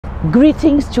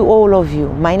Greetings to all of you.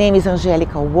 My name is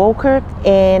Angélica Walker,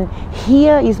 and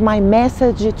here is my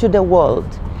message to the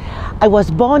world. I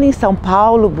was born in São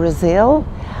Paulo, Brazil.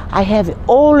 I have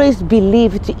always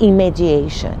believed in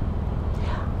mediation.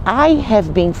 I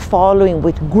have been following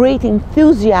with great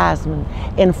enthusiasm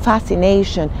and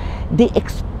fascination the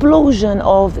explosion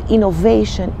of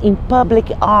innovation in public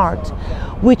art,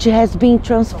 which has been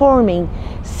transforming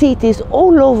cities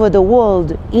all over the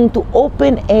world into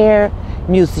open-air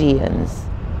museums.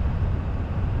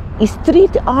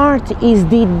 Street art is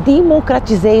the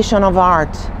democratization of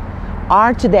art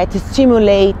that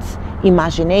stimulates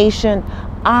imagination,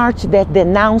 art that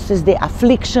denounces the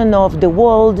affliction of the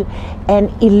world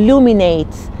and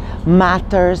illuminates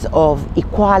matters of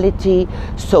equality,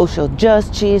 social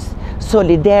justice,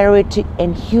 solidarity,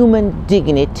 and human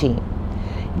dignity.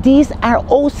 These are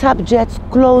all subjects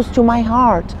close to my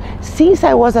heart since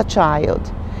I was a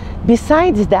child.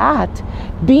 Besides that,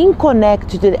 being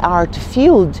connected to the art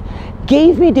field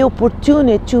gave me the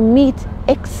opportunity to meet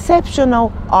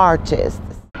exceptional artists.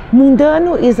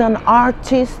 Mundano is an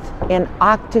artist and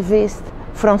activist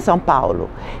from São Paulo.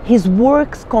 His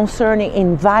works concerning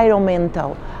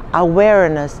environmental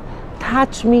awareness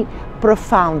touched me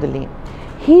profoundly.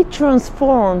 He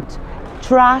transformed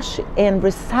trash and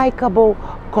recyclable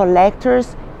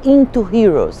collectors into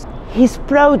heroes. His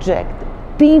project,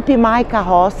 Pimpe My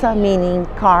Carroça, meaning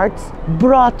carts,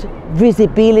 brought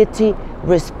visibility,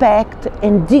 respect,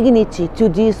 and dignity to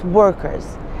these workers.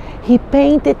 He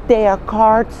painted their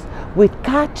carts with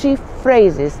catchy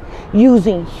phrases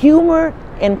using humor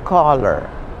and color.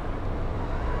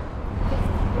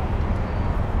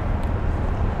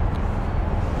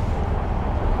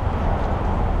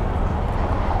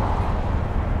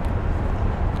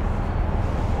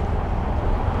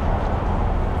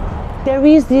 There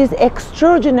is this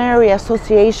extraordinary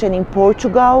association in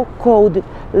Portugal called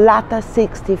Lata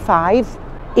 65.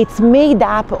 It's made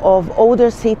up of older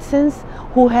citizens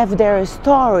who have their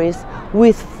stories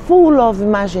with full of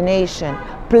imagination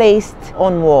placed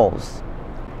on walls.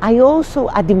 I also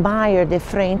admire the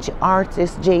French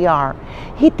artist JR.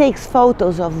 He takes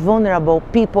photos of vulnerable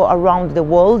people around the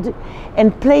world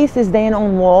and places them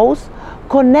on walls,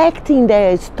 connecting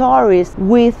their stories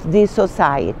with the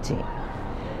society.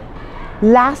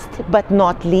 Last but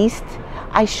not least,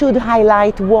 I should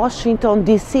highlight Washington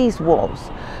DC's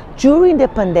walls. During the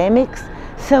pandemics,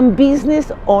 some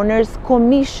business owners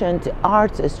commissioned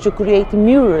artists to create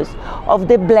murals of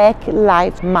the Black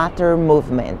Lives Matter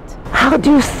movement. How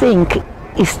do you think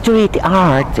street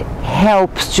art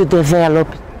helps to develop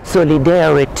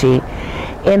solidarity?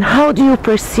 And how do you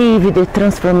perceive the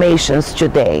transformations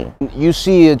today? You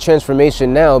see a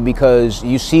transformation now because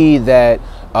you see that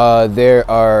there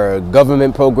are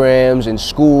government programs and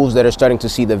schools that are starting to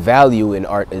see the value in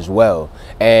art as well.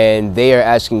 And they are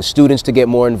asking students to get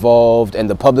more involved and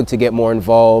the public to get more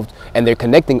involved, and they're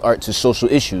connecting art to social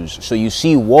issues. So you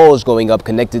see walls going up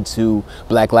connected to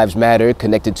Black Lives Matter,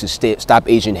 connected to Stop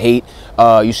Asian Hate.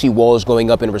 You see walls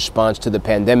going up in response to the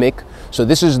pandemic. So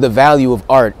this is the value of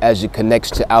art as it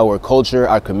connects to our culture,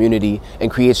 our community,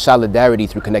 and creates solidarity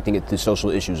through connecting it to social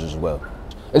issues as well.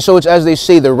 And so it's, as they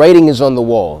say, the writing is on the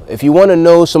wall. If you want to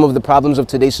know some of the problems of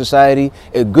today's society,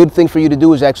 a good thing for you to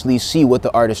do is actually see what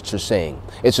the artists are saying.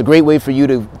 It's a great way for you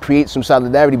to create some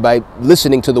solidarity by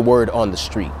listening to the word on the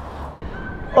street.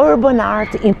 Urban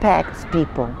art impacts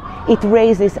people. It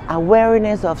raises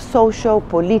awareness of social,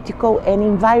 political, and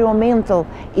environmental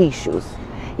issues.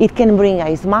 It can bring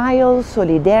a smile,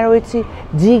 solidarity,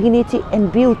 dignity,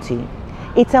 and beauty.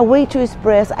 It's a way to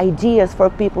express ideas for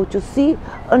people to see,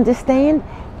 understand,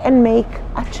 and make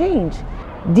a change.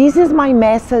 This is my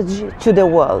message to the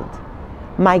world.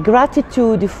 My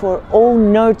gratitude for all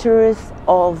nurturers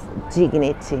of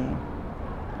dignity.